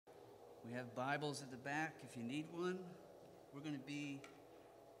We have Bibles at the back if you need one. We're going to be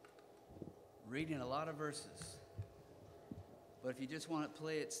reading a lot of verses. But if you just want to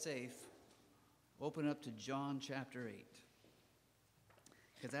play it safe, open up to John chapter 8.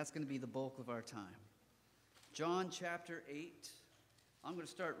 Because that's going to be the bulk of our time. John chapter 8. I'm going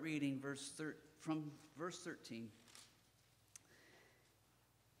to start reading from verse 13.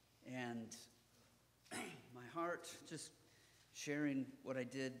 And my heart, just sharing what I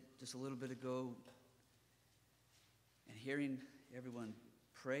did just a little bit ago and hearing everyone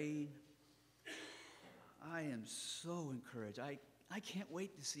praying, I am so encouraged. I can't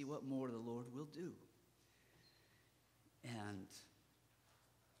wait to see what more the Lord will do. And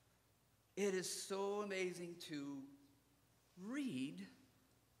it is so amazing to read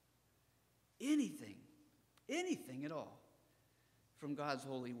anything at all from God's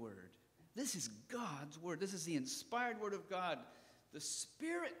holy word. This is God's word. This is the inspired word of God, the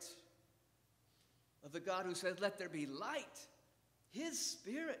Spirit of the God who says, "Let there be light." His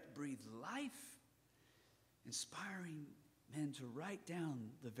Spirit breathed life, inspiring men to write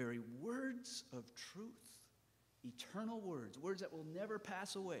down the very words of truth, eternal words, words that will never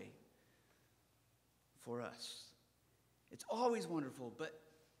pass away for us. It's always wonderful, but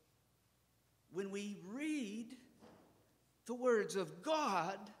when we read the words of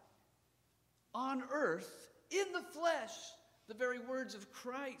God on earth, in the flesh, the very words of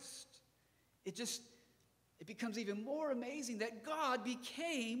Christ, it becomes even more amazing that God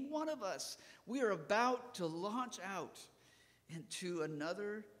became one of us. We are about to launch out into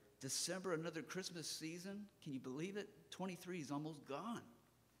another December, another Christmas season. Can you believe it? 23 is almost gone.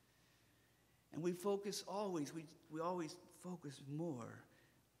 And we focus always, we always focus more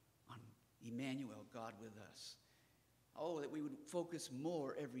on Emmanuel, God with us. Oh, that we would focus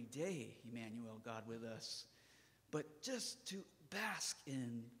more every day, Emmanuel, God with us. But just to bask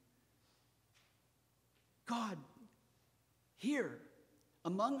in God here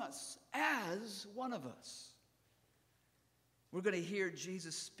among us as one of us. We're going to hear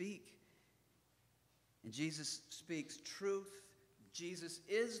Jesus speak. And Jesus speaks truth. Jesus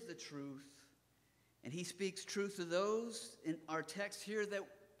is the truth. And he speaks truth to those in our text here that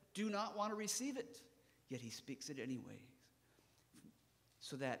do not want to receive it. Yet he speaks it anyways,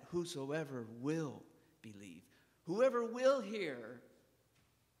 so that whosoever will believe, whoever will hear,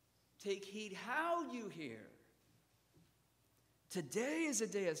 take heed how you hear. Today is a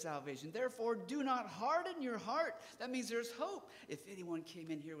day of salvation. Therefore, do not harden your heart. That means there's hope. If anyone came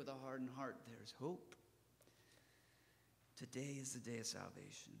in here with a hardened heart, there's hope. Today is the day of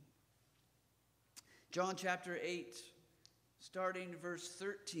salvation. John chapter 8, starting verse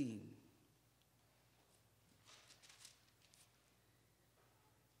 13.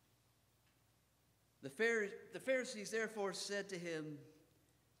 The Pharisees therefore said to him,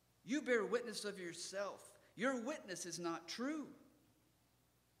 "You bear witness of yourself. Your witness is not true."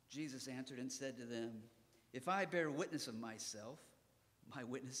 Jesus answered and said to them, "If I bear witness of myself, my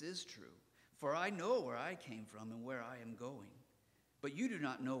witness is true. For I know where I came from and where I am going. But you do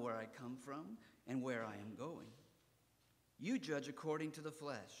not know where I come from and where I am going. You judge according to the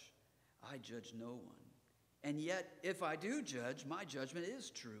flesh. I judge no one. And yet, if I do judge, my judgment is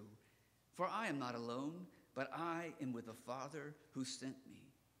true. For I am not alone, but I am with the Father who sent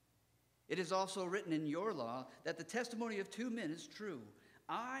me. It is also written in your law that the testimony of two men is true.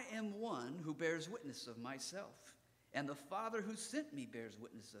 I am one who bears witness of myself, and the Father who sent me bears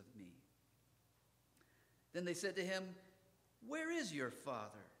witness of me." Then they said to him, "Where is your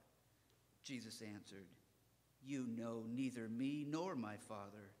Father?" Jesus answered, "You know neither me nor my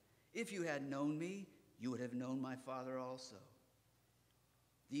Father. If you had known me, you would have known my Father also."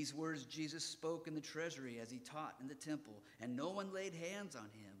 These words Jesus spoke in the treasury as he taught in the temple, and no one laid hands on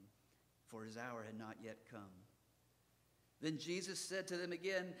him, for his hour had not yet come. Then Jesus said to them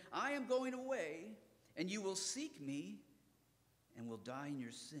again, "I am going away, and you will seek me and will die in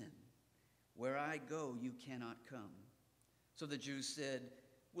your sin. Where I go, you cannot come." So the Jews said,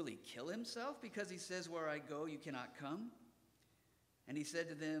 "Will he kill himself because he says, 'Where I go, you cannot come'?" And he said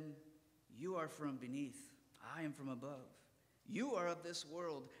to them, "You are from beneath, I am from above. You are of this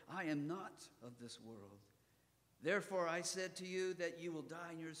world, I am not of this world. Therefore I said to you that you will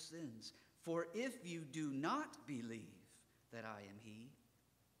die in your sins. For if you do not believe that I am he,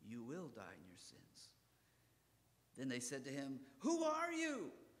 you will die in your sins." Then they said to him, "Who are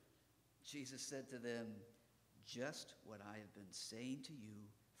you?" Jesus said to them, "Just what I have been saying to you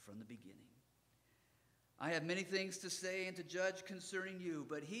from the beginning. I have many things to say and to judge concerning you,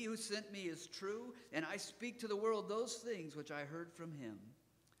 but he who sent me is true, and I speak to the world those things which I heard from him."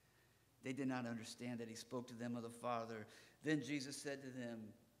 They did not understand that he spoke to them of the Father. Then Jesus said to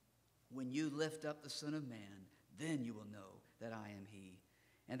them, When you lift up the Son of Man, then you will know that I am he,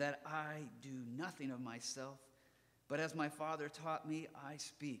 and that I do nothing of myself, but as my Father taught me, I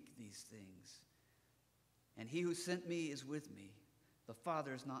speak these things. And he who sent me is with me. The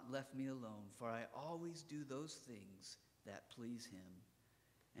Father has not left me alone, for I always do those things that please him.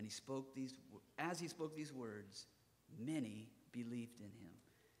 And as he spoke these words, many believed in him.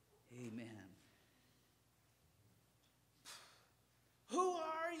 Amen. Who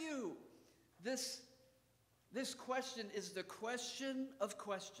are you? This question is the question of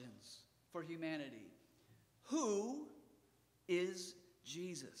questions for humanity. Who is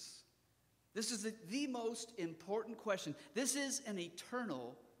Jesus? This is the most important question. This is an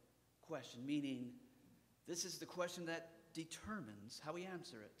eternal question, meaning this is the question that determines how we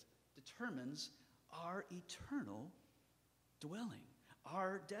answer it, determines our eternal dwelling.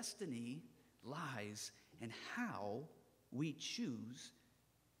 Our destiny lies in how we choose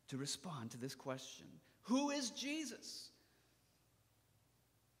to respond to this question. Who is Jesus?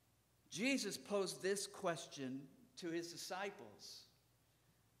 Jesus posed this question to his disciples.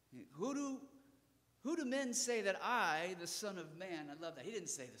 Who do men say that I, the Son of Man, I love that. He didn't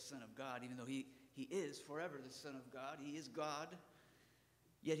say the Son of God, even though he is forever the Son of God. He is God.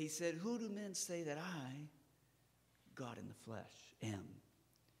 Yet he said, who do men say that I, God in the flesh, am?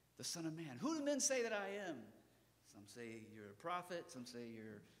 The Son of Man. Who do men say that I am? Some say you're a prophet. Some say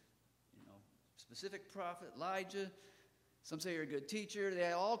you're, specific prophet, Elijah. Some say you're a good teacher. They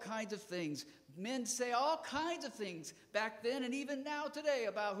have all kinds of things. Men say all kinds of things back then and even now today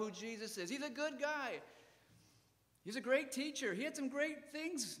about who Jesus is. He's a good guy. He's a great teacher. He had some great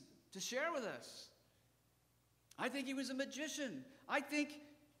things to share with us. I think he was a magician. I think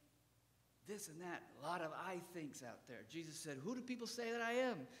this and that. A lot of I thinks out there. Jesus said, who do people say that I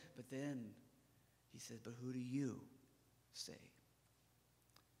am? But then he said, but who do you say?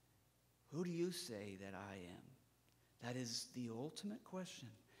 Who do you say that I am? That is the ultimate question.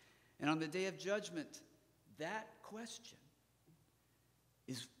 And on the day of judgment, that question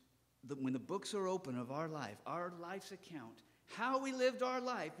is when the books are open of our life's account, how we lived our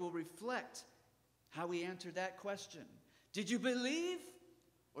life will reflect how we answered that question. Did you believe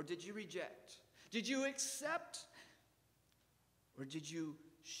or did you reject? Did you accept or did you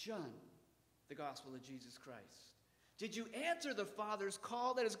shun the gospel of Jesus Christ? Did you answer the Father's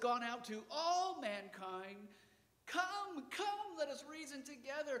call that has gone out to all mankind? Come, let us reason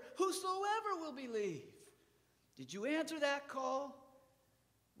together. Whosoever will believe. Did you answer that call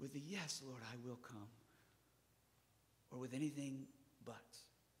with the yes, Lord, I will come? Or with anything but?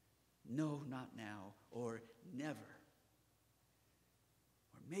 No, not now, or never,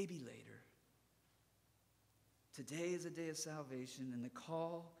 or maybe later. Today is a day of salvation, and the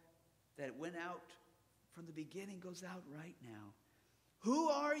call that went out from the beginning goes out right now. Who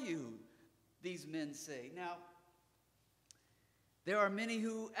are you? These men say. Now, there are many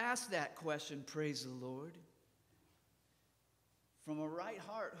who ask that question, praise the Lord, from a right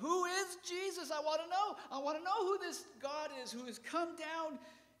heart. Who is Jesus? I want to know. I want to know who this God is who has come down,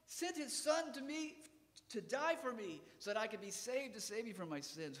 sent his Son to me to die for me so that I could be saved, to save me from my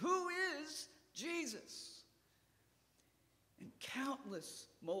sins. Who is Jesus? And countless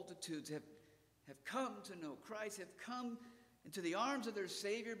multitudes have come to know Christ, have come into the arms of their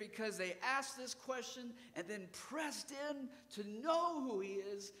Savior because they asked this question and then pressed in to know who he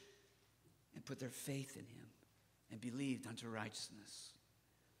is and put their faith in him and believed unto righteousness.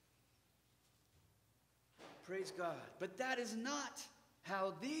 Praise God. But that is not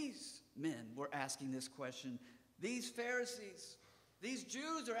how these men were asking this question. These Pharisees, these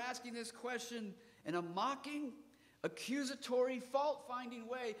Jews are asking this question in a mocking, accusatory, fault-finding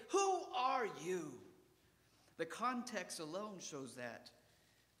way. Who are you? The context alone shows that.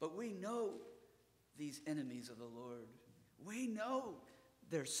 But we know these enemies of the Lord. We know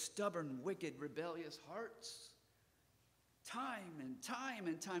their stubborn, wicked, rebellious hearts. Time and time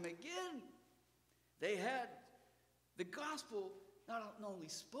and time again, they had the gospel not only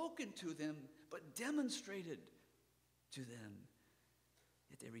spoken to them, but demonstrated to them.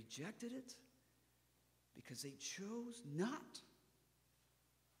 Yet they rejected it because they chose not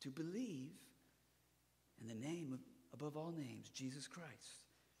to believe in the name above all names, Jesus Christ.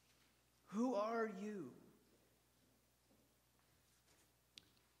 Who are you?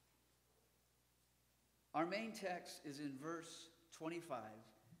 Our main text is in verse 25.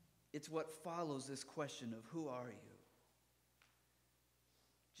 It's what follows this question of who are you?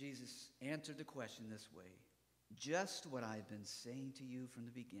 Jesus answered the question this way. Just what I've been saying to you from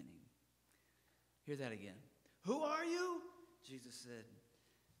the beginning. Hear that again. Who are you? Jesus said,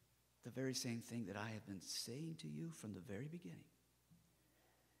 the very same thing that I have been saying to you from the very beginning.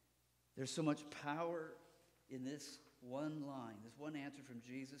 There's so much power in this one line, this one answer from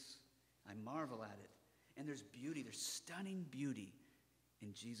Jesus. I marvel at it. And there's beauty, there's stunning beauty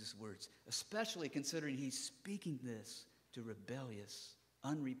in Jesus' words, especially considering he's speaking this to rebellious,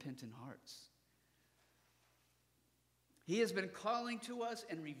 unrepentant hearts. He has been calling to us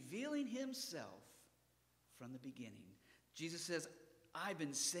and revealing himself from the beginning. Jesus says, I've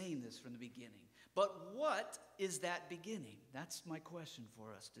been saying this from the beginning. But what is that beginning? That's my question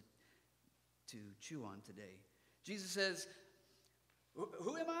for us to chew on today. Jesus says,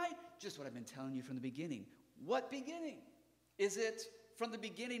 who am I? Just what I've been telling you from the beginning. What beginning? Is it from the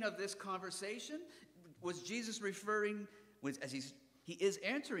beginning of this conversation? Was Jesus referring, as he is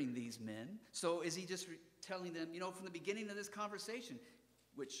answering these men, so is he just telling them, from the beginning of this conversation,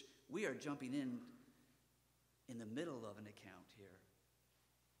 which we are jumping in the middle of an account here.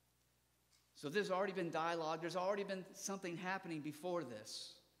 So there's already been dialogue, there's already been something happening before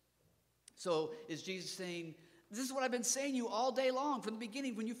this. So is Jesus saying, this is what I've been saying to you all day long from the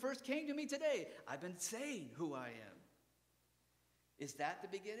beginning when you first came to me today. I've been saying who I am. Is that the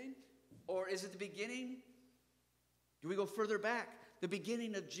beginning? Or is it the beginning? Do we go further back? The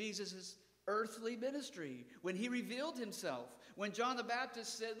beginning of Jesus' earthly ministry, when he revealed himself, when John the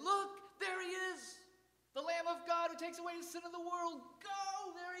Baptist said, look, there he is, the Lamb of God who takes away the sin of the world.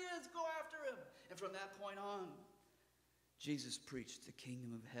 Go, there he is, go after him. And from that point on, Jesus preached the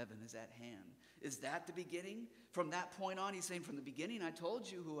kingdom of heaven is at hand. Is that the beginning? From that point on, he's saying, from the beginning, I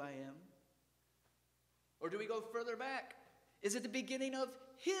told you who I am. Or do we go further back? Is it the beginning of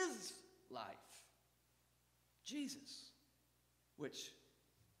his life? Jesus. Which,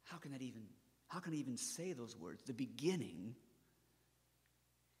 how can I even say those words? The beginning.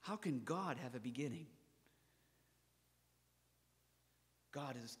 How can God have a beginning?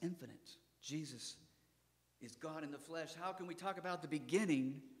 God is infinite. Jesus is God in the flesh. How can we talk about the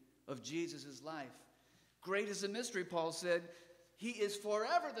beginning of Jesus' life? Great is the mystery, Paul said. He is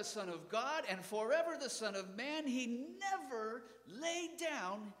forever the Son of God and forever the Son of Man. He never laid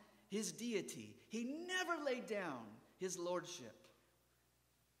down his deity. He never laid down his lordship.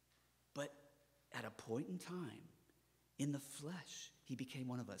 But at a point in time, in the flesh, he became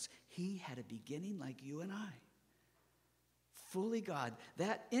one of us. He had a beginning like you and I. Fully God,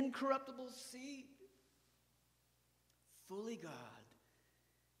 that incorruptible seed. Fully God,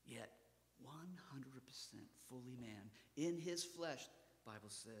 yet 100% fully man. In his flesh, the Bible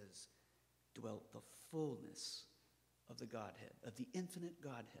says, dwelt the fullness of the Godhead, of the infinite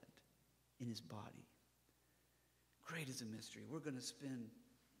Godhead in his body. Great is a mystery. We're going to spend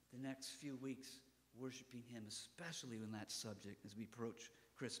the next few weeks worshiping him, especially on that subject as we approach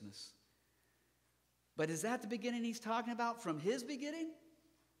Christmas. But is that the beginning he's talking about from his beginning?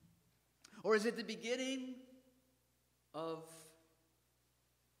 Or is it the beginning of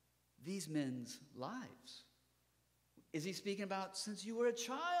these men's lives? Is he speaking about since you were a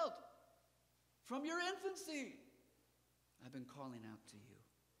child, from your infancy, I've been calling out to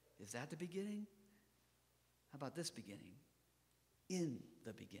you? Is that the beginning? How about this beginning? In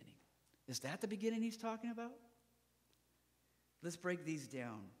the beginning. Is that the beginning he's talking about? Let's break these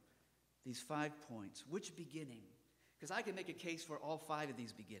down, these 5 points. Which beginning? Because I can make a case for all 5 of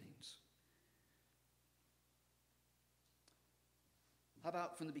these beginnings. How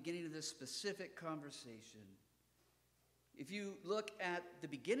about from the beginning of this specific conversation? If you look at the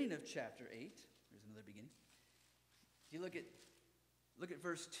beginning of chapter 8, there's another beginning. If you look at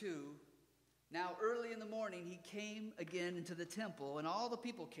verse 2, now early in the morning he came again into the temple, and all the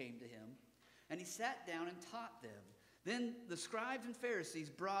people came to him, and he sat down and taught them. Then the scribes and Pharisees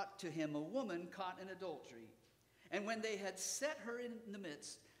brought to him a woman caught in adultery. And when they had set her in the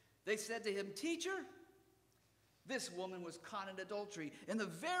midst, they said to him, Teacher, this woman was caught in adultery in the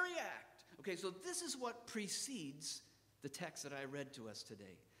very act. Okay, so this is what precedes the text that I read to us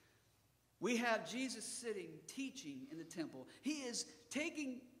today. We have Jesus sitting, teaching in the temple. He is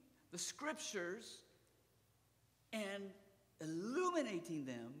taking the scriptures and illuminating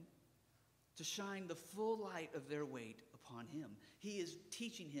them to shine the full light of their weight upon him. He is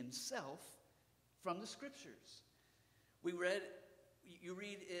teaching himself from the scriptures. You read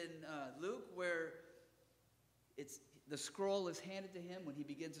in Luke where the scroll is handed to him when he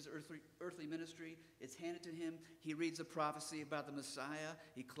begins his earthly ministry. It's handed to him. He reads a prophecy about the Messiah.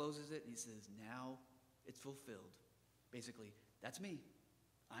 He closes it and he says, now it's fulfilled. Basically, that's me.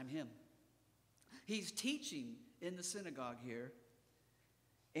 I'm him. He's teaching in the synagogue here.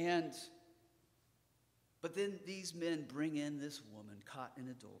 But then these men bring in this woman caught in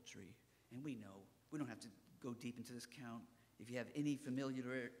adultery. And we know, we don't have to go deep into this account. If you have any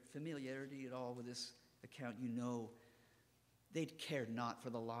familiarity at all with this account, you know They cared not for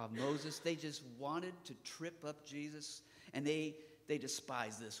the law of Moses. They just wanted to trip up Jesus. And they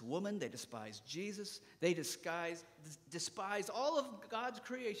despised this woman. They despised Jesus. They despised all of God's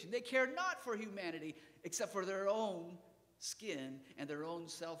creation. They cared not for humanity except for their own skin and their own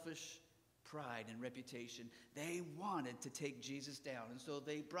selfish pride and reputation. They wanted to take Jesus down. And so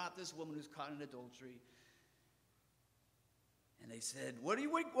they brought this woman who's caught in adultery. And they said, what are we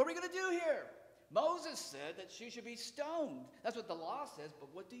going to do here? Moses said that she should be stoned. That's what the law says,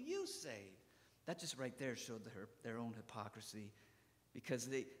 but what do you say? That just right there showed their own hypocrisy, because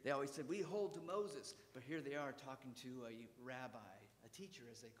they always said, we hold to Moses. But here they are talking to a rabbi, a teacher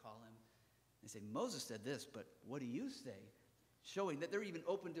as they call him. They say, Moses said this, but what do you say? Showing that they're even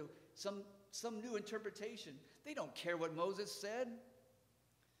open to some new interpretation. They don't care what Moses said.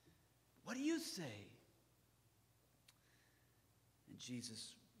 What do you say? And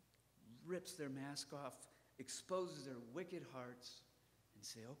Jesus rips their mask off, exposes their wicked hearts, and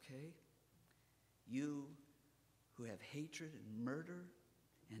say, okay, you who have hatred and murder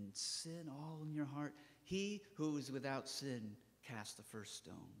and sin all in your heart, he who is without sin cast the first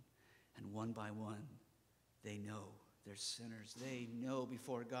stone. And one by one, they know they're sinners. They know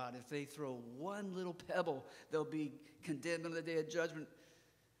before God, if they throw one little pebble, they'll be condemned on the day of judgment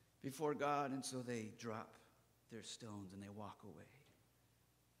before God. And so they drop their stones and they walk away.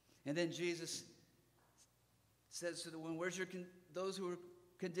 And then Jesus says to the one, those who are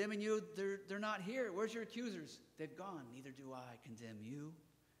condemning you, they're not here. Where's your accusers? They've gone. Neither do I condemn you.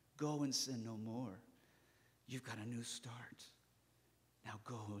 Go and sin no more. You've got a new start. Now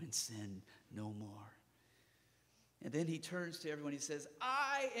go and sin no more. And then he turns to everyone. He says,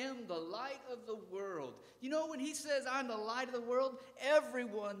 I am the light of the world. You know, when he says, I'm the light of the world,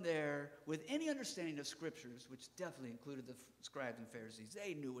 everyone there with any understanding of scriptures, which definitely included the scribes and Pharisees,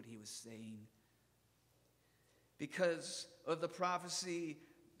 they knew what he was saying. Because of the prophecy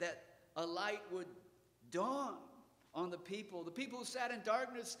that a light would dawn on the people who sat in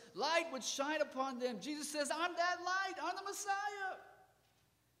darkness, light would shine upon them. Jesus says, I'm that light. I'm the Messiah.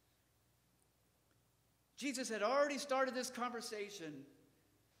 Jesus had already started this conversation.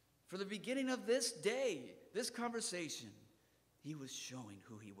 From the beginning of this day, this conversation, he was showing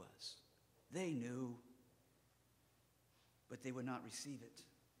who he was. They knew, but they would not receive it.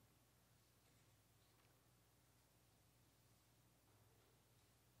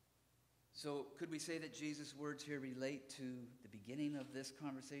 So could we say that Jesus' words here relate to the beginning of this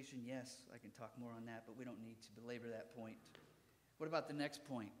conversation? Yes, I can talk more on that, but we don't need to belabor that point. What about the next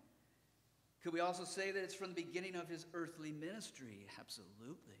point? Could we also say that it's from the beginning of his earthly ministry?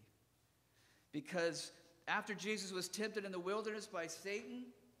 Absolutely. Because after Jesus was tempted in the wilderness by Satan,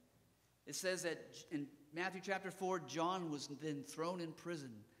 it says that in Matthew chapter 4, John was then thrown in prison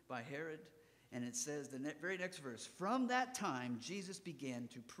by Herod. And it says, the very next verse, from that time Jesus began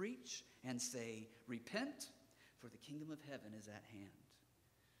to preach and say, repent, for the kingdom of heaven is at hand.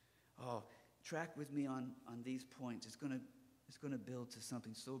 Oh, track with me on these points. It's going to build to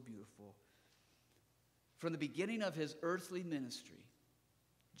something so beautiful. From the beginning of his earthly ministry,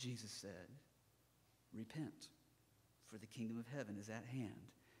 Jesus said, repent, for the kingdom of heaven is at hand.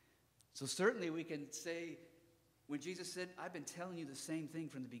 So certainly we can say, when Jesus said, I've been telling you the same thing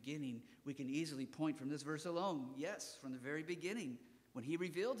from the beginning, we can easily point from this verse alone. Yes, from the very beginning, when he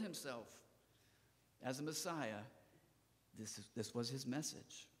revealed himself as a Messiah, this was his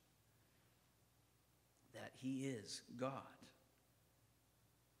message, that he is God.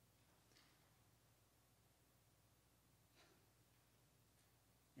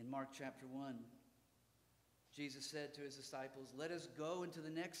 In Mark chapter 1, Jesus said to his disciples, let us go into the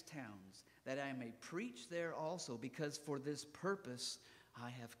next towns, that I may preach there also, because for this purpose I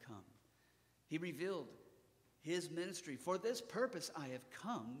have come. He revealed his ministry. For this purpose I have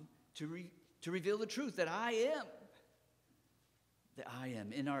come to reveal the truth, that I am. That I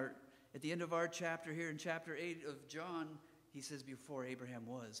am. At the end of our chapter here, in chapter 8 of John, he says, before Abraham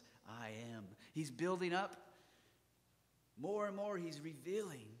was, I am. He's building up. More and more, he's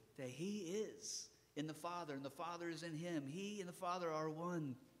revealing that he is in the Father, and the Father is in him. He and the Father are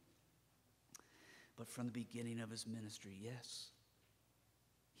one. But from the beginning of his ministry, yes,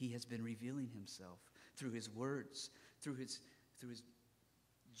 he has been revealing himself through his words, through his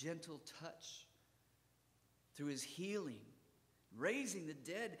gentle touch, through his healing, raising the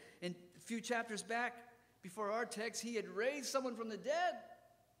dead. And a few chapters back, before our text, he had raised someone from the dead.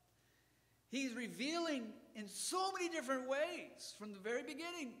 He's revealing in so many different ways from the very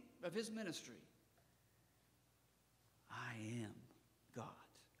beginning of his ministry. I am God.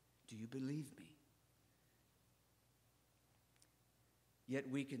 Do you believe me? Yet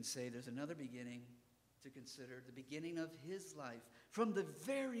we can say there's another beginning to consider the beginning of his life. From the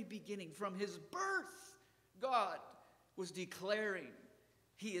very beginning, from his birth, God was declaring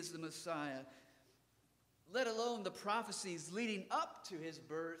he is the Messiah. Let alone the prophecies leading up to his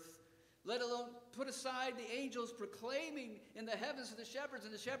birth. Let alone put aside the angels proclaiming in the heavens to the shepherds,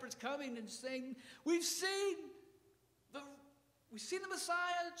 and the shepherds coming and saying, we've seen the Messiah,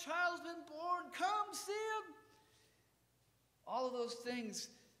 the child's been born, come see him. All of those things.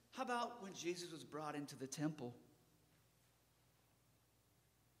 How about when Jesus was brought into the temple?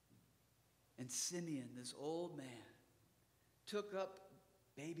 And Simeon, this old man, took up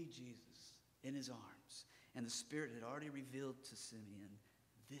baby Jesus in his arms. And the Spirit had already revealed to Simeon,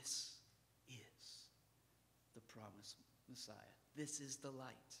 this is the promised Messiah. This is the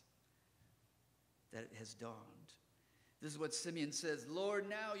light that has dawned. This is what Simeon says, Lord,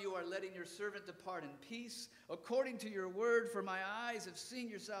 now you are letting your servant depart in peace, according to your word, for my eyes have seen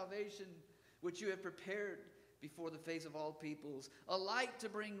your salvation, which you have prepared before the face of all peoples, a light to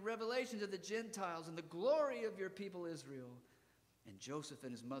bring revelation to the Gentiles and the glory of your people Israel. And Joseph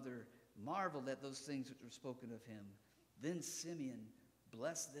and his mother marveled at those things which were spoken of him. Then Simeon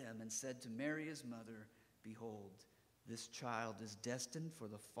blessed them and said to Mary his mother, behold, this child is destined for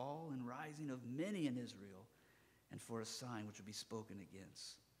the fall and rising of many in Israel, and for a sign which will be spoken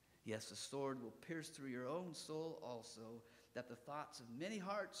against. Yes, the sword will pierce through your own soul also, that the thoughts of many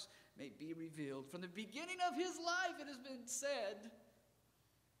hearts may be revealed. From the beginning of his life, it has been said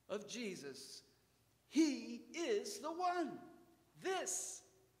of Jesus, he is the one. This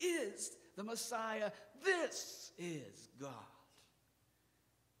is the Messiah. This is God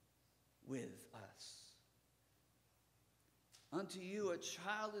with us. Unto you a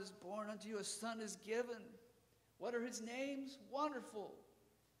child is born, unto you a son is given. What are his names? Wonderful,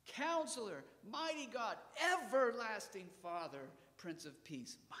 Counselor, Mighty God, Everlasting Father, Prince of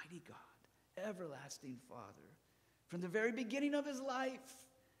Peace. Mighty God, Everlasting Father. From the very beginning of his life,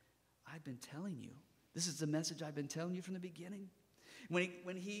 I've been telling you. This is the message I've been telling you from the beginning.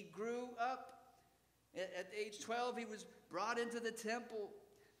 When he grew up, at age 12, he was brought into the temple.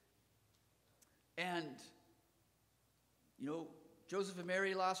 And, Joseph and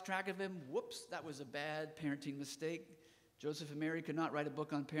Mary lost track of him. Whoops, that was a bad parenting mistake. Joseph and Mary could not write a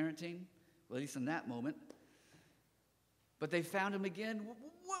book on parenting, well, at least in that moment. But they found him again.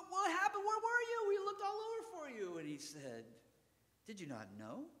 What happened? Where were you? We looked all over for you. And he said, did you not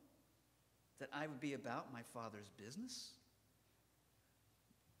know that I would be about my Father's business?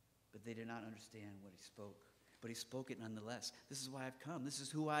 But they did not understand what he spoke. But he spoke it nonetheless. This is why I've come. This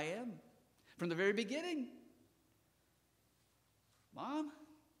is who I am. From the very beginning. Mom,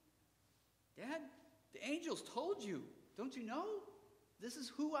 Dad, the angels told you. Don't you know? This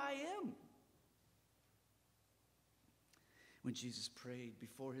is who I am. When Jesus prayed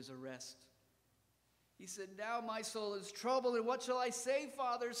before his arrest, he said, now my soul is troubled, and what shall I say,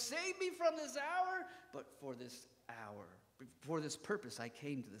 Father? Save me from this hour. But for this hour, for this purpose I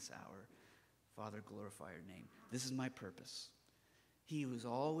came to this hour. Father, glorify your name. This is my purpose. He was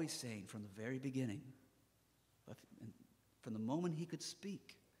always saying from the very beginning, from the moment he could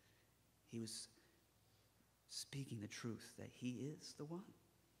speak, he was speaking the truth that he is the one.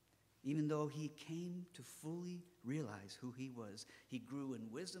 Even though he came to fully realize who he was, he grew in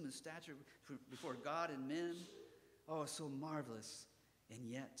wisdom and stature before God and men. Oh, so marvelous. And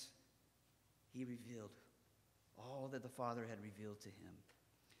yet, he revealed all that the Father had revealed to him.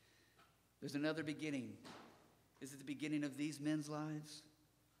 There's another beginning. Is it the beginning of these men's lives?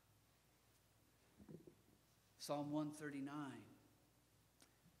 Psalm 139.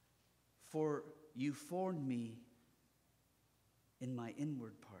 For you formed me in my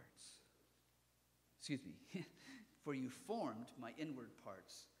inward parts. Excuse me. For you formed my inward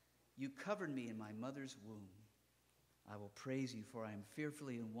parts. You covered me in my mother's womb. I will praise you, for I am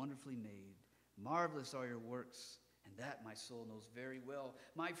fearfully and wonderfully made. Marvelous are your works, and that my soul knows very well.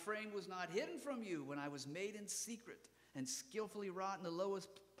 My frame was not hidden from you when I was made in secret and skillfully wrought in the lowest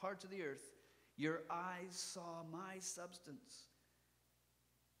parts of the earth. Your eyes saw my substance,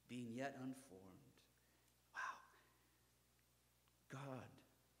 being yet unformed. Wow. God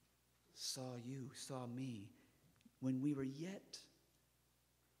saw you, saw me, when we were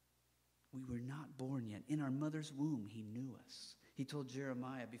not born yet. In our mother's womb, he knew us. He told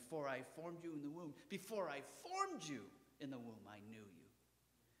Jeremiah, before I formed you in the womb, before I formed you in the womb, I knew you.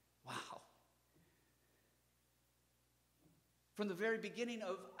 Wow. From the very beginning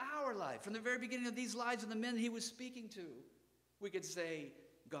of our life, from the very beginning of these lives of the men he was speaking to, we could say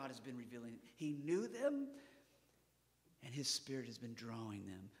God has been revealing. He knew them, and his Spirit has been drawing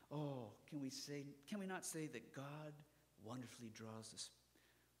them. Oh, can we not say that God wonderfully draws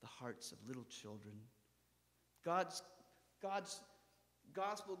the hearts of little children God's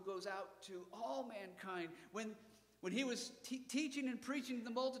gospel goes out to all mankind. When he was teaching and preaching to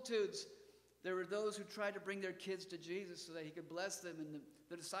the multitudes, there were those who tried to bring their kids to Jesus so that he could bless them. And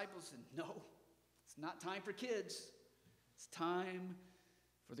the disciples said, no, it's not time for kids. It's time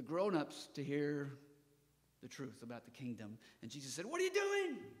for the grown-ups to hear the truth about the kingdom. And Jesus said, what are you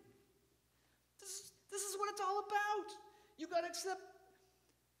doing? This is what it's all about. You got to accept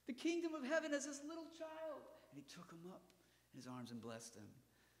the kingdom of heaven as this little child. And he took him up in his arms and blessed him.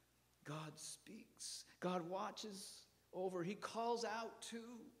 God speaks. God watches over. He calls out to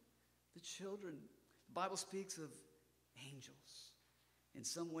the children. The Bible speaks of angels in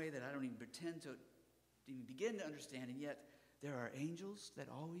some way that I don't even pretend to even begin to understand. And yet there are angels that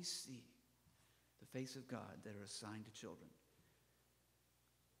always see the face of God that are assigned to children.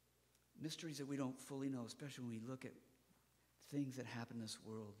 Mysteries that we don't fully know, especially when we look at things that happen in this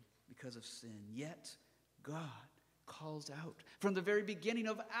world because of sin. Yet God calls out from the very beginning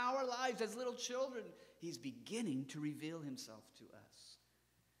of our lives as little children. He's beginning to reveal himself to us.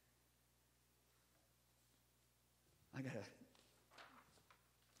 I gotta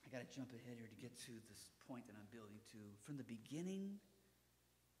jump ahead here to get to this point that I'm building to. From the beginning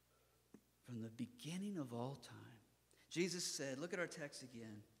of all time, Jesus said, look at our text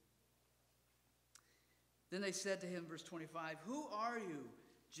again. Then they said to him, verse 25, who are you?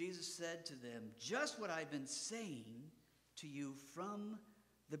 Jesus said to them, just what I've been saying to you from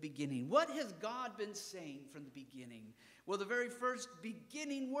the beginning. What has God been saying from the beginning? Well, the very first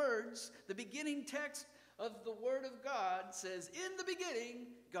beginning words, the beginning text of the Word of God says, in the beginning,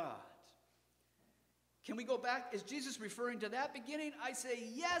 God. Can we go back? Is Jesus referring to that beginning? I say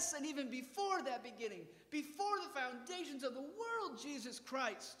yes, and even before that beginning, before the foundations of the world, Jesus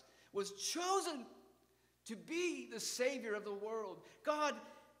Christ was chosen to be the Savior of the world. God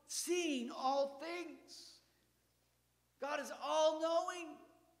seeing all things. God is all-knowing.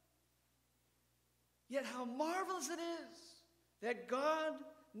 Yet how marvelous it is that God,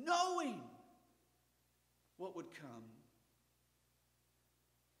 knowing what would come,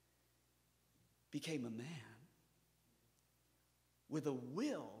 became a man with a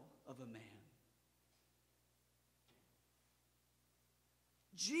will of a man.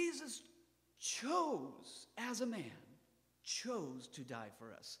 Jesus chose, as a man, chose to die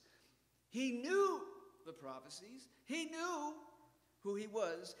for us. He knew the prophecies. He knew who he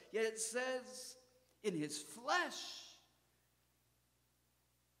was. Yet it says, in his flesh,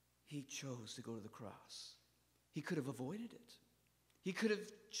 he chose to go to the cross. He could have avoided it. He could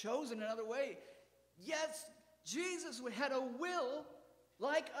have chosen another way. Yes, Jesus had a will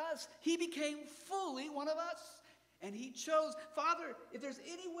like us. He became fully one of us. And he chose, Father, if there's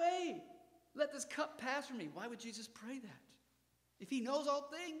any way, let this cup pass from me. Why would Jesus pray that? If he knows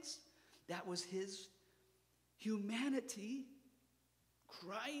all things, that was his humanity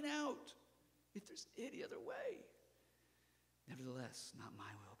crying out, if there's any other way. Nevertheless, not my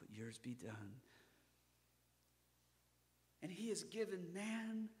will, but yours be done. And he has given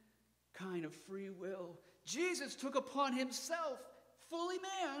mankind of free will. Jesus took upon himself, fully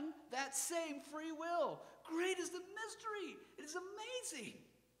man, that same free will. Great is the mystery. It is amazing.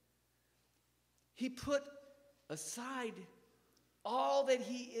 He put aside all that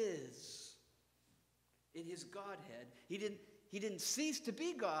he is in his Godhead. He didn't cease to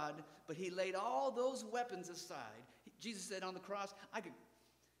be God, but he laid all those weapons aside. Jesus said on the cross, I could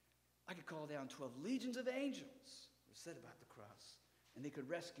call down 12 legions of angels, were said about the cross, and they could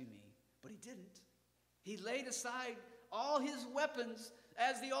rescue me, but he didn't. He laid aside all his weapons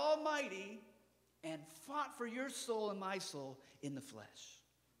as the Almighty and fought for your soul and my soul in the flesh.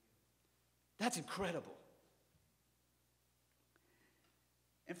 That's incredible.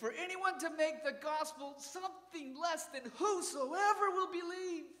 And for anyone to make the gospel something less than whosoever will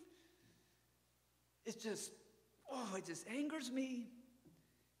believe, it just angers me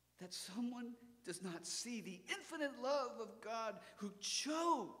that someone does not see the infinite love of God who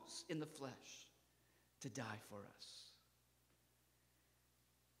chose in the flesh to die for us.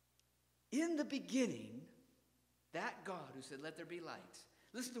 In the beginning, that God who said, let there be light.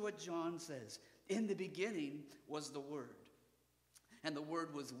 Listen to what John says. In the beginning was the Word. And the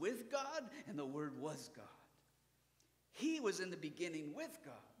Word was with God, and the Word was God. He was in the beginning with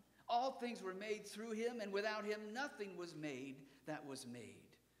God. All things were made through him, and without him nothing was made that was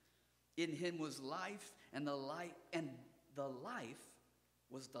made. In him was life, and the life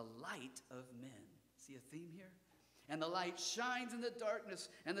was the light of men. See a theme here? And the light shines in the darkness,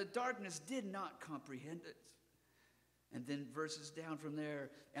 and the darkness did not comprehend it. And then verses down from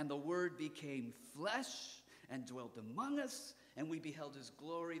there, and the Word became flesh and dwelt among us, and we beheld his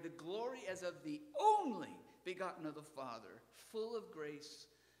glory, the glory as of the only begotten of the Father, full of grace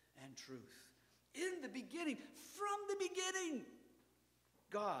and truth. In the beginning, from the beginning,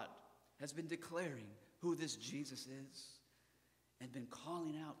 God has been declaring who this Jesus is and been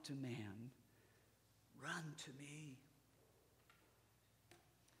calling out to man, run to me.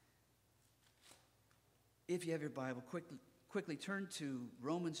 If you have your Bible, quickly turn to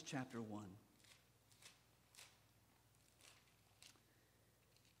Romans chapter 1.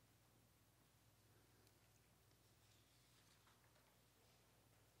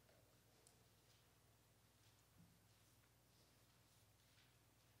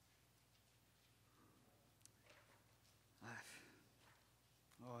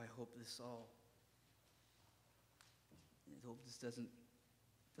 I hope this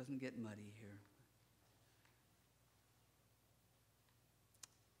doesn't get muddy here.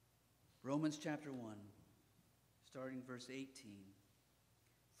 Romans chapter 1, starting verse 18.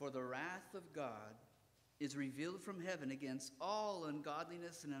 For the wrath of God is revealed from heaven against all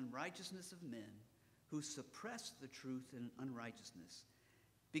ungodliness and unrighteousness of men who suppress the truth in unrighteousness,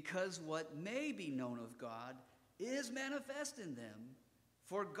 because what may be known of God is manifest in them,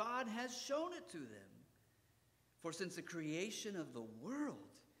 for God has shown it to them. For since the creation of the world,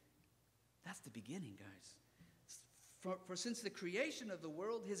 that's the beginning, guys. For since the creation of the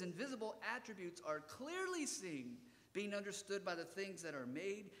world, his invisible attributes are clearly seen, being understood by the things that are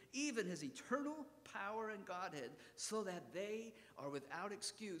made, even his eternal power and Godhead, so that they are without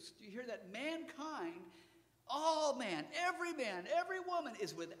excuse. Do you hear that? Mankind, all man, every woman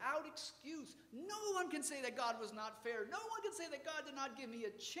is without excuse. No one can say that God was not fair. No one can say that God did not give me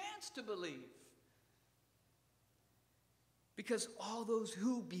a chance to believe. Because all those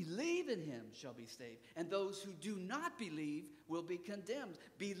who believe in him shall be saved, and those who do not believe will be condemned.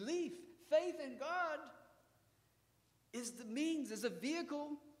 Belief, faith in God, is the means, is a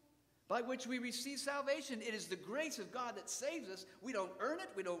vehicle by which we receive salvation. It is the grace of God that saves us. We don't earn it.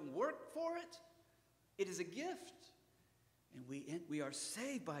 We don't work for it. It is a gift. And we are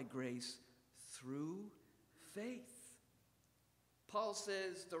saved by grace through faith. Paul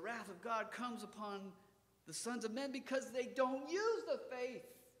says the wrath of God comes upon the sons of men because they don't use the faith.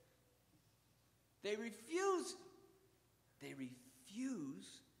 They refuse.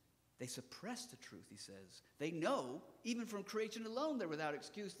 They suppress the truth, he says. They know, even from creation alone, they're without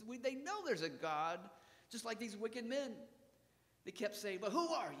excuse. They know there's a God, just like these wicked men. They kept saying, but who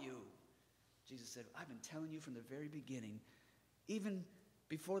are you? Jesus said, I've been telling you from the very beginning, even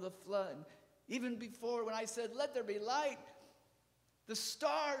before the flood, even before when I said, let there be light, the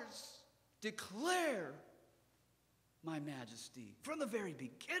stars declare my majesty. From the very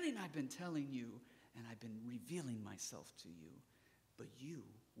beginning, I've been telling you, and I've been revealing myself to you, but you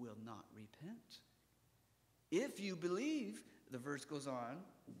will not repent. If you believe, the verse goes on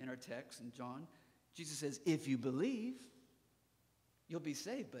in our text in John, Jesus says, if you believe, you'll be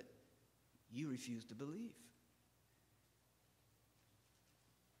saved, but you refuse to believe.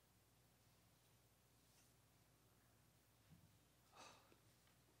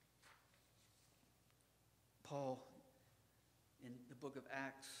 Paul, in the book of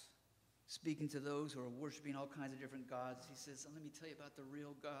Acts, speaking to those who are worshiping all kinds of different gods, he says, let me tell you about the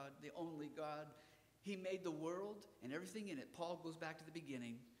real God, the only God. He made the world and everything in it. Paul goes back to the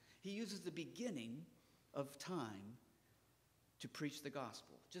beginning. He uses the beginning of time to preach the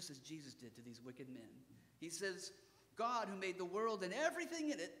gospel, just as Jesus did to these wicked men. He says, God, who made the world and everything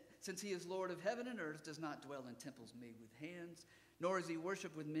in it, since he is Lord of heaven and earth, does not dwell in temples made with hands, nor is he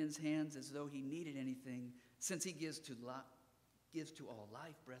worshipped with men's hands as though he needed anything, since he gives to all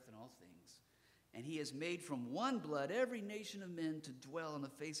life, breath, and all things. And he has made from one blood every nation of men to dwell on the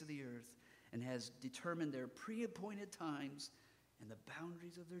face of the earth, and has determined their pre-appointed times and the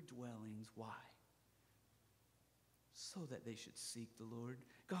boundaries of their dwellings. Why? So that they should seek the Lord.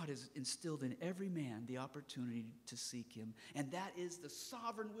 God has instilled in every man the opportunity to seek him, and that is the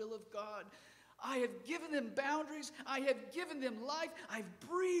sovereign will of God. I have given them boundaries. I have given them life. I've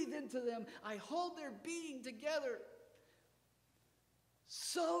breathed into them. I hold their being together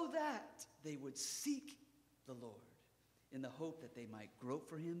so that they would seek the Lord in the hope that they might grope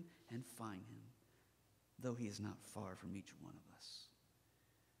for him and find him, though he is not far from each one of us.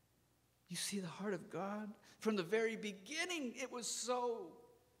 You see the heart of God? From the very beginning, it was so.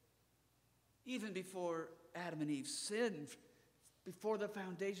 Even before Adam and Eve sinned, before the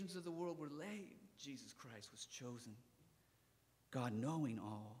foundations of the world were laid, Jesus Christ was chosen. God knowing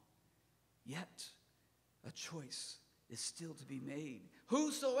all, yet a choice is still to be made.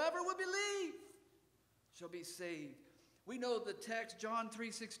 Whosoever would believe shall be saved. We know the text, John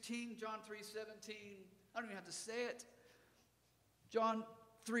 3:16, John 3:17. I don't even have to say it. John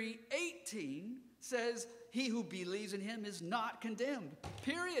 3:18 says, he who believes in him is not condemned.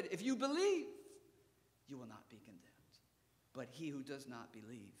 Period. If you believe, you will not be condemned. But he who does not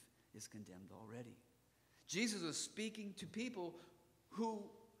believe is condemned already. Jesus was speaking to people who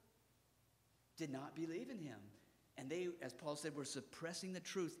did not believe in him. And they, as Paul said, were suppressing the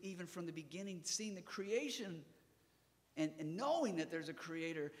truth even from the beginning, seeing the creation and knowing that there's a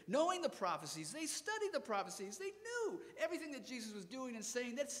creator, knowing the prophecies. They studied the prophecies. They knew everything that Jesus was doing and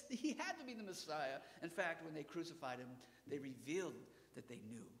saying that he had to be the Messiah. In fact, when they crucified him, they revealed that they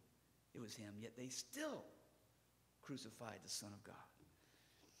knew it was him, yet they still crucified the Son of God.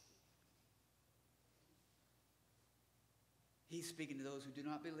 He's speaking to those who do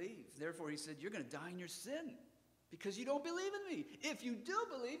not believe. Therefore, he said, you're going to die in your sin because you don't believe in me. If you do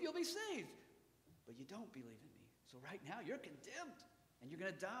believe, you'll be saved. But you don't believe in me. So right now, you're condemned, and you're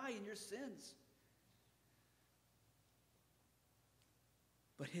going to die in your sins.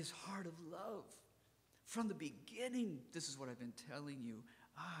 But his heart of love, from the beginning, this is what I've been telling you.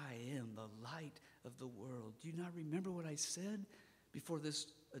 I am the light of the world. Do you not remember what I said before this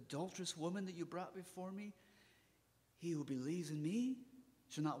adulterous woman that you brought before me? He who believes in me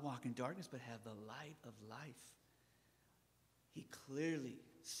shall not walk in darkness, but have the light of life. He clearly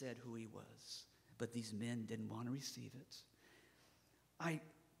said who he was, but these men didn't want to receive it.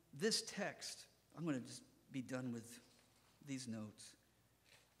 This text, I'm going to just be done with these notes.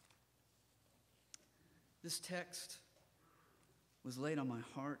 This text was laid on my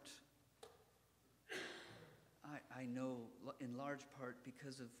heart, I know in large part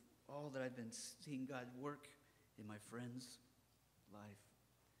because of all that I've been seeing God work in my friend's life.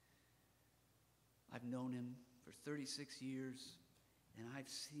 I've known him for 36 years, and I've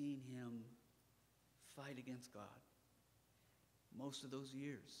seen him fight against God most of those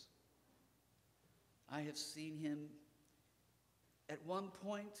years. I have seen him, at one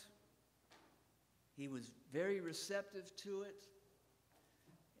point, he was very receptive to it,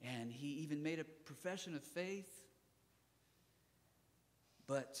 and he even made a profession of faith.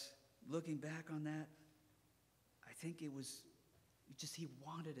 But looking back on that, I think it was just he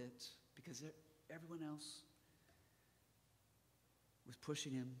wanted it because everyone else was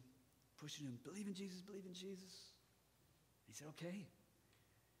pushing him, believe in Jesus, believe in Jesus. He said, okay.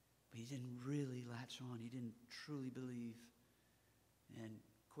 But he didn't really latch on. He didn't truly believe. And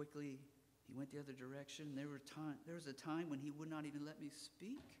quickly, he went the other direction. There was a time when he would not even let me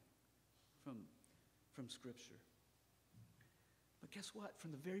speak from Scripture. But guess what?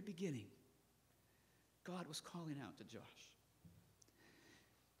 From the very beginning, God was calling out to Josh.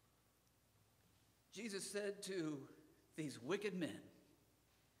 Jesus said to these wicked men,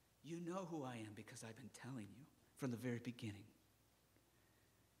 you know who I am because I've been telling you from the very beginning.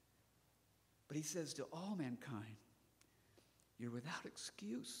 But he says to all mankind, you're without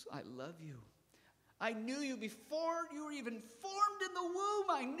excuse. I love you. I knew you before you were even formed in the womb.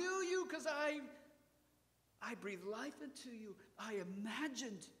 I knew you because I breathed life into you. I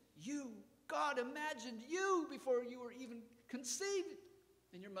imagined you. God imagined you before you were even conceived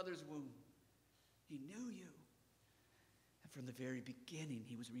in your mother's womb. He knew you. And from the very beginning,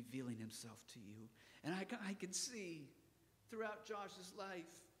 he was revealing himself to you. And I could see throughout Josh's life,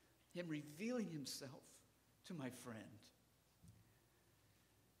 him revealing himself to my friend.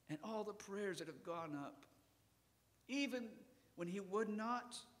 And all the prayers that have gone up, even when he would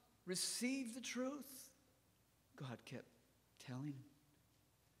not receive the truth, God kept telling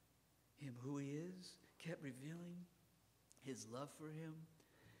him who he is, kept revealing his love for him.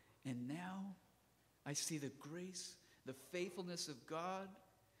 And now I see the grace, the faithfulness of God.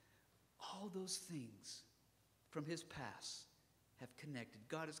 All those things from his past have connected.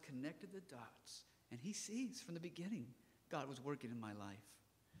 God has connected the dots. And he sees from the beginning God was working in my life.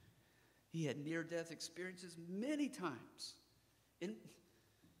 He had near-death experiences many times. I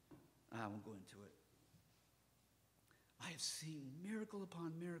won't go into it. I have seen miracle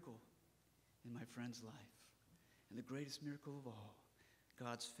upon miracle in my friend's life. And the greatest miracle of all,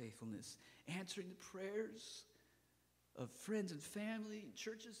 God's faithfulness. Answering the prayers of friends and family and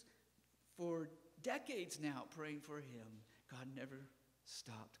churches for decades now, praying for him. God never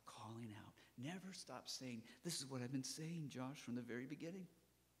stopped calling out. Never stopped saying, this is what I've been saying, Josh, from the very beginning.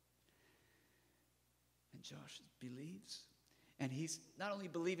 And Josh believes. And he's not only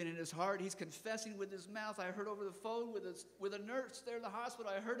believing in his heart, he's confessing with his mouth. I heard over the phone with a nurse there in the hospital,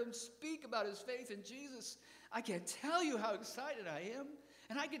 I heard him speak about his faith in Jesus. I can't tell you how excited I am.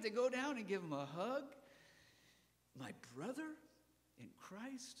 And I get to go down and give him a hug. My brother in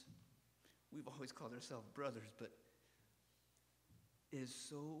Christ. We've always called ourselves brothers, but it is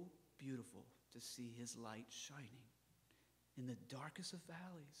so beautiful to see his light shining in the darkest of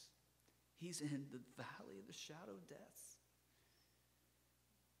valleys. He's in the valley of the shadow of death.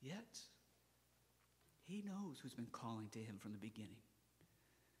 Yet, he knows who's been calling to him from the beginning.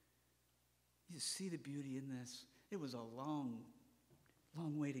 You see the beauty in this. It was a long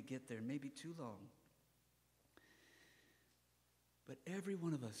way to get there, maybe too long. But every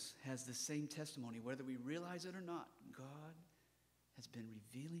one of us has the same testimony, whether we realize it or not. God has been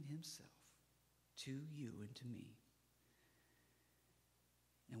revealing himself to you and to me.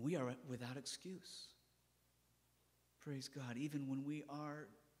 And we are without excuse. Praise God. Even when we are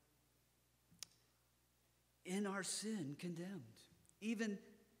in our sin, condemned. Even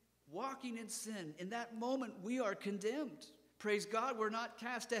walking in sin, in that moment we are condemned. Praise God, we're not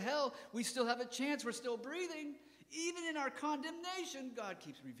cast to hell. We still have a chance. We're still breathing. Even in our condemnation, God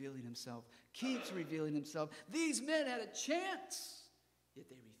keeps revealing himself. Keeps revealing himself. These men had a chance, yet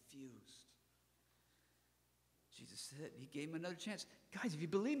they refused. Jesus said, he gave them another chance. Guys, if you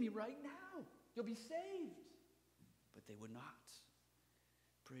believe me right now, you'll be saved. But they would not.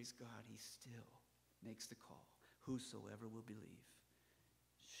 Praise God, he still makes the call. Whosoever will believe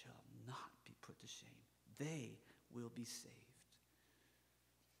shall not be put to shame. They will be saved.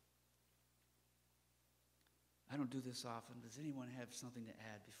 I don't do this often. Does anyone have something to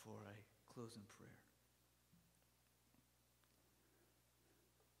add before I close in prayer?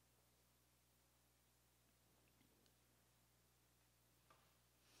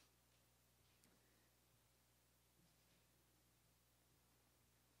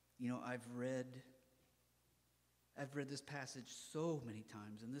 You know, I've read this passage so many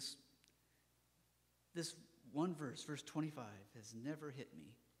times, and this one verse, verse 25, has never hit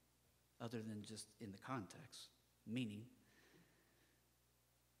me other than just in the context, meaning.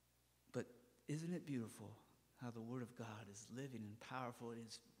 But isn't it beautiful how the Word of God is living and powerful? It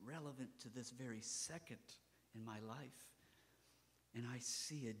is relevant to this very second in my life. And I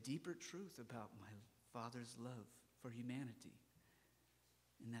see a deeper truth about my Father's love for humanity.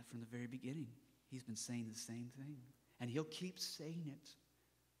 And that from the very beginning, he's been saying the same thing. And he'll keep saying it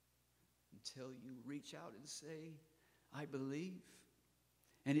until you reach out and say, I believe.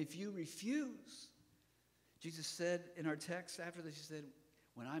 And if you refuse, Jesus said in our text after this, he said,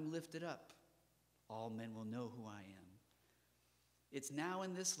 when I'm lifted up, all men will know who I am. It's now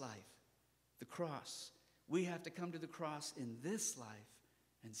in this life, the cross. We have to come to the cross in this life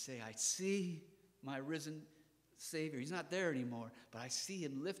and say, I see my risen Savior. He's not there anymore, but I see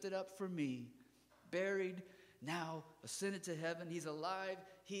him lifted up for me, buried, now ascended to heaven. He's alive.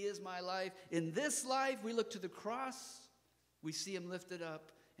 He is my life. In this life, we look to the cross. We see him lifted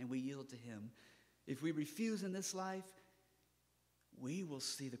up, and we yield to him. If we refuse in this life, we will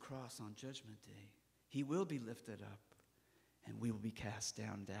see the cross on Judgment Day. He will be lifted up, and we will be cast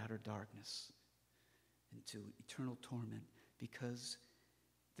down into outer darkness, into eternal torment, because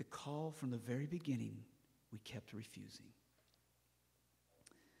the call from the very beginning we kept refusing.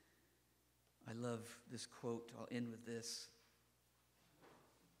 I love this quote. I'll end with this.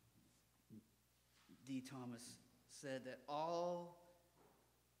 D. Thomas said that all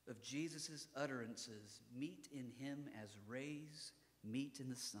of Jesus' utterances meet in him as rays meet in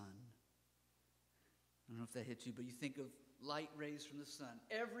the sun. I don't know if that hits you, but you think of light rays from the sun.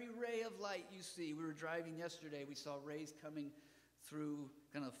 Every ray of light you see, we were driving yesterday, we saw rays coming through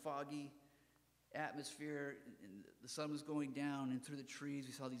kind of foggy atmosphere, and the sun was going down, and through the trees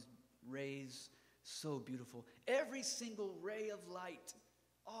we saw these rays, so beautiful. Every single ray of light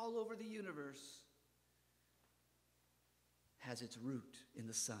all over the universe has its root in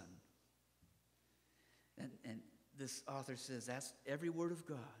the sun. And this author says that's every word of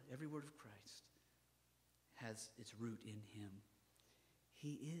God, every word of Christ has its root in him.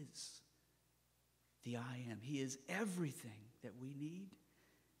 He is the I am. He is everything that we need.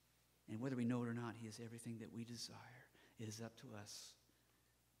 And whether we know it or not, he is everything that we desire. It is up to us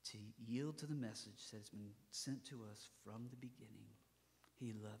to yield to the message that has been sent to us from the beginning.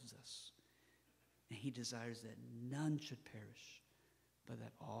 He loves us. And he desires that none should perish, but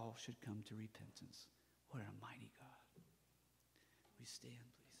that all should come to repentance. What a mighty God. We stand,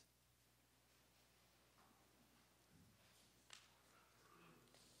 please.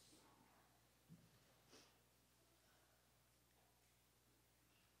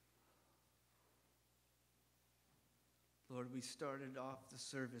 Lord, we started off the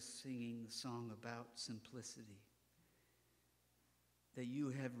service singing the song about simplicity, that you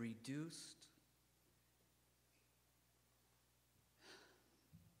have reduced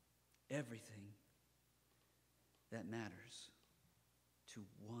everything that matters to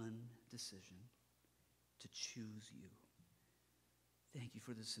one decision, to choose you. Thank you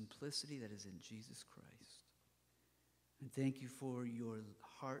for the simplicity that is in Jesus Christ. And thank you for your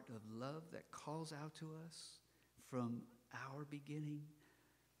heart of love that calls out to us from our beginning,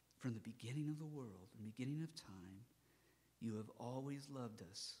 from the beginning of the world, the beginning of time. You have always loved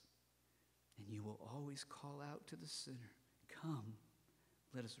us, and you will always call out to the sinner, come,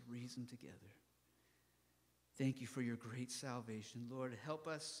 let us reason together. Thank you for your great salvation. Lord, help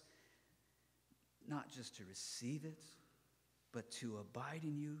us not just to receive it, but to abide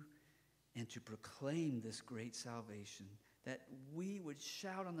in you and to proclaim this great salvation, that we would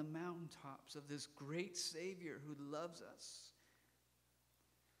shout on the mountaintops of this great Savior who loves us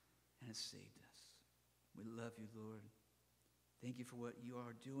and has saved us. We love you, Lord. Thank you for what you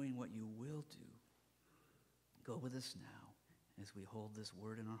are doing, what you will do. Go with us now as we hold this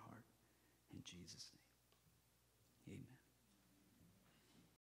word in our heart. In Jesus' name, amen.